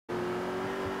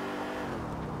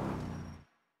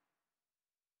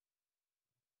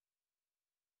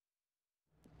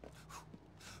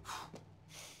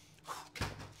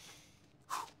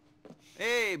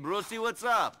Hey, Brucey, what's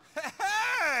up?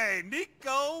 Hey,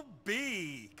 Nico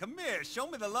B. Come here, show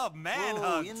me the love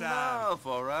manhug time. Enough,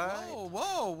 all right?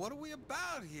 Whoa, what are we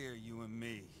about here, you and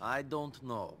me? I don't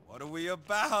know. What are we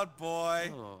about,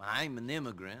 boy? Oh, I'm an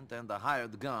immigrant and a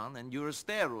hired gun, and you're a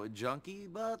steroid junkie,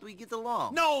 but we get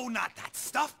along. No, not that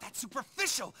stuff. That's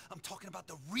superficial. I'm talking about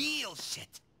the real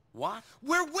shit. What?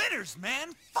 We're winners,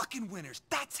 man. Fucking winners.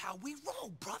 That's how we roll,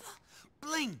 brother.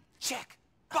 Bling, check.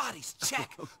 Bodies,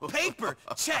 check. Paper,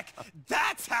 check.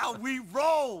 That's how we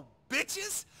roll,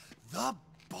 bitches. The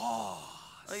boss.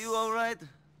 Are you all right?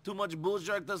 Too much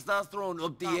bullshark testosterone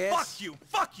up the ass?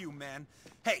 Fuck you, man.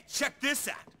 Hey, check this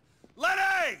out.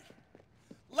 Lenny!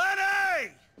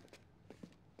 Lenny!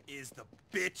 Is the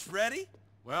bitch ready?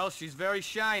 Well, she's very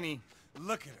shiny.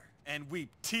 Look at her and weep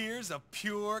tears of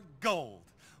pure gold.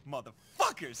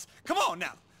 Motherfuckers! Come on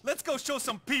now, let's go show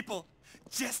some people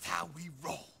just how we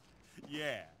roll.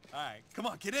 Yeah, alright, come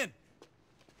on, get in.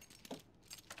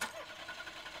 Come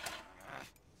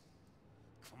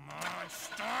on,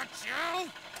 start you!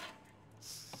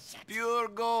 Pure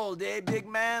gold, eh, big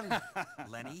man?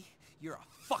 Lenny, you're a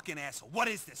fucking asshole. What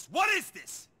is this? What is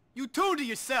this? You tuned to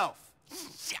yourself.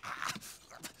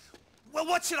 Well,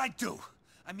 what should I do?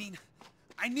 I mean,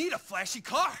 I need a flashy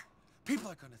car.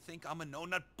 People are gonna think I'm a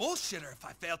no-nut bullshitter if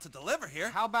I fail to deliver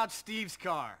here. How about Steve's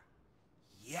car?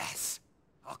 Yes.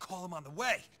 I'll call him on the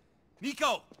way.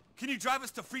 Nico, can you drive us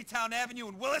to Freetown Avenue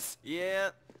in Willis? Yeah.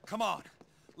 Come on.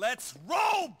 Let's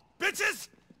roll, bitches!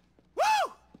 Woo!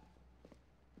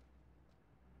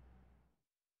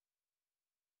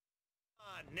 Come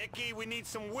on, Nicky, we need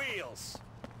some wheels.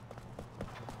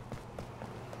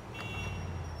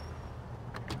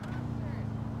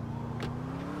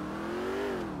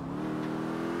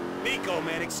 Nico,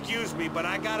 man, excuse me, but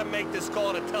I gotta make this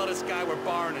call to tell this guy we're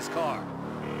borrowing his car.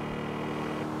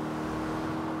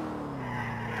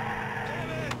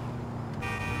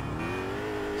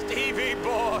 Stevie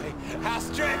boy, how's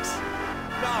tricks?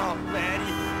 No,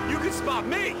 man, you can spot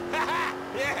me.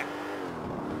 Yeah.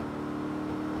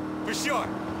 For sure.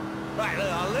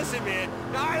 Right, listen, man.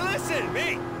 All right, listen,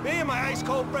 me and my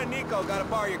ice-cold friend Nico gotta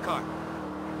borrow your car.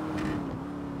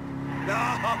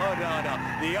 No,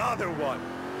 the other one.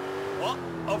 Well,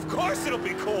 of course it'll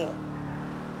be cool.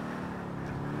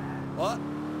 What?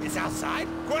 It's outside?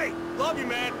 Great! Love you,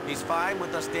 man! He's fine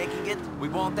with us taking it? We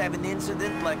won't have an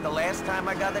incident like the last time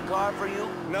I got a car for you?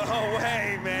 No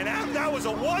way, man. That was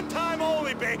a one-time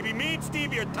only, baby. Me and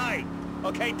Stevie are tight.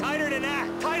 Okay, tighter than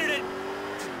that. Tighter than...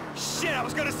 Shit, I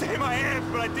was gonna say my hands,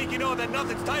 but I think you know that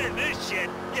nothing's tighter than this shit.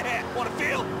 Yeah, wanna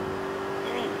feel?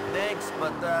 Thanks,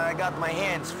 but I got my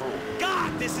hands full.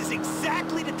 God, this is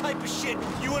exactly the type of shit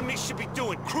you and me should be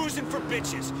doing. Cruising for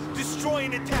bitches,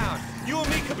 destroying a town. You and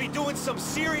me could be doing some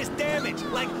serious damage,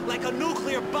 like a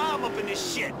nuclear bomb up in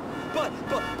this shit. But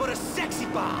a sexy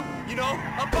bomb, you know?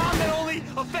 A bomb that only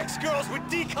affects girls with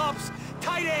D cups,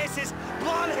 tight asses,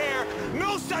 blonde hair,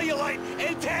 no cellulite,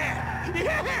 and tan.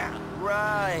 Yeah!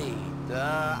 Right.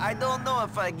 I don't know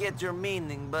if I get your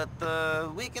meaning, but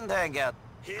we can hang out.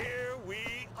 Here we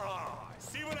are.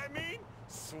 See what I mean?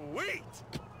 Sweet!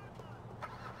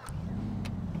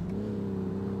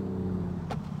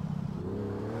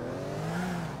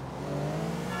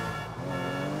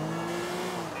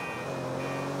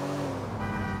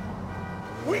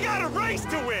 We got a race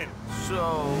to win!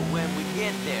 So, when we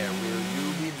get there, will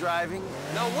you be driving?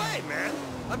 No way, man.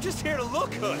 I'm just here to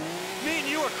look good. Me and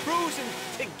you are cruising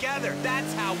together.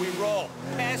 That's how we roll.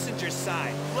 Passenger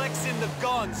side, flexing the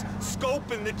guns,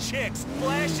 scoping the chicks,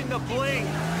 flashing the bling,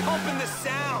 pumping the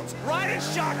sounds, riding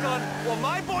shotgun, while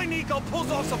my boy Nico pulls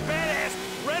off some badass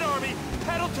Red Army,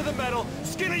 pedal to the metal,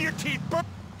 skin of your teeth.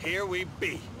 Here we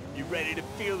be. You ready to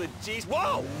feel the G's?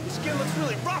 Whoa! Your skin looks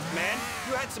really rough, man.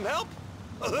 You had some help?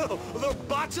 A little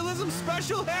botulism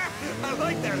special there? I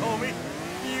like that, homie.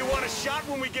 You want a shot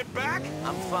when we get back?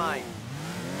 I'm fine.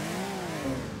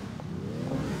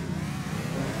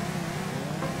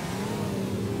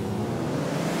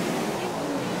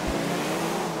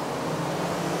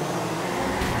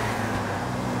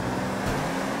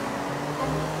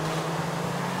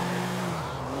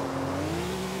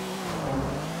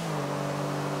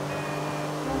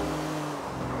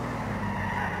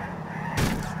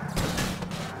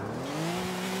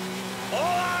 All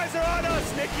eyes are on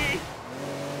us, Nicky!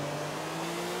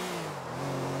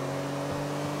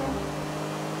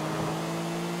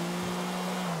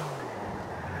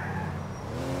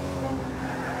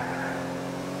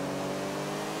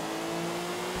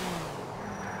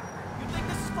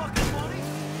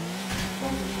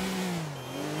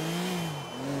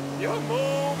 You're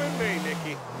moving me,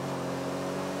 Nicky.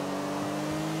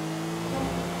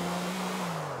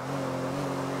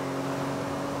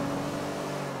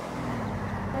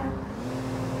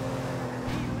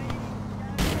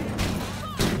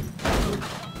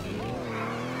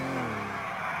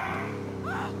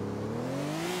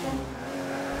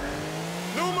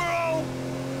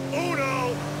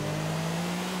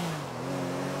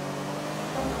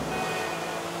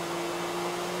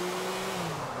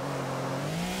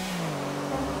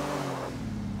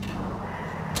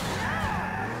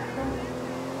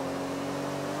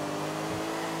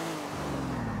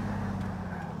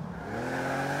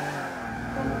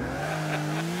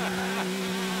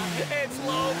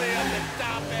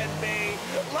 stop, NB.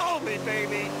 Load me,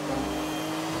 baby.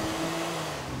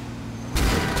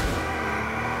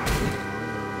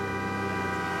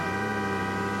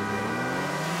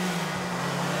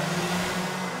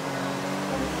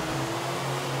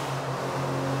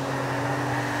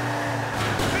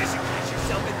 Mission, get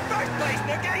yourself in first place,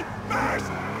 Nicky!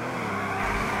 First!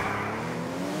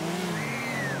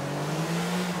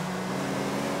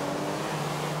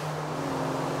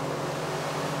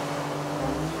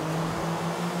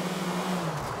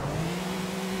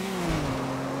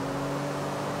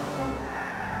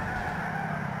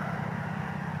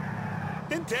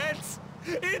 Intense!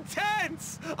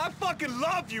 Intense! I fucking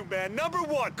love you, man.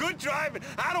 #1, good driving.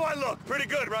 How do I look? Pretty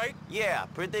good, right? Yeah,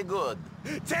 pretty good.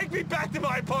 Take me back to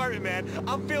my apartment, man.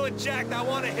 I'm feeling jacked. I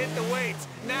want to hit the weights.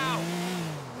 Now!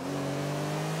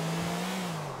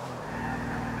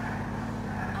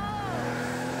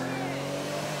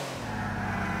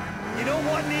 You know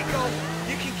what, Nico?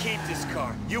 You can keep this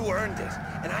car. You earned it.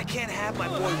 And I can't have my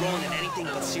boy rolling in anything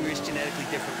but serious genetically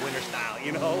different winter style,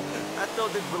 you know? I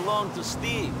thought it belonged to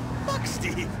Steve. Fuck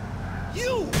Steve!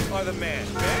 You are the man.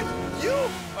 You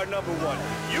are #1.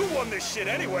 You won this shit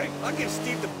anyway. I'll give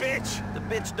Steve the bitch. The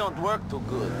bitch don't work too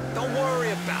good. Don't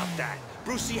worry about that.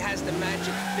 Brucey has the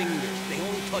magic fingers. They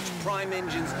only touch prime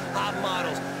engines, hot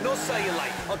models, no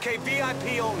cellulite. Okay,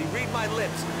 VIP only. Read my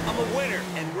lips. I'm a winner.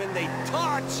 And when they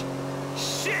touch,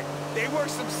 shit, they work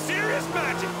some serious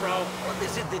magic, bro. What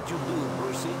is it that you do,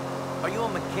 Brucey? Are you a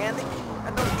mechanic?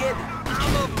 I don't get it.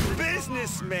 I'm a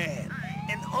businessman,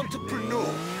 an entrepreneur.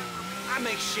 I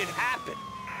make shit happen.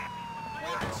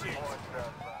 Watch it.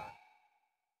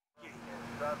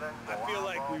 I feel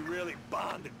like we really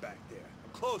bonded back there.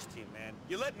 I'm close to you, man.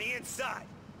 You let me inside.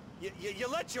 You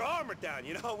let your armor down,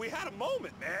 you know? We had a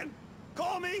moment, man.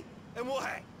 Call me, and we'll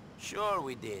hang. Sure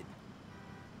we did.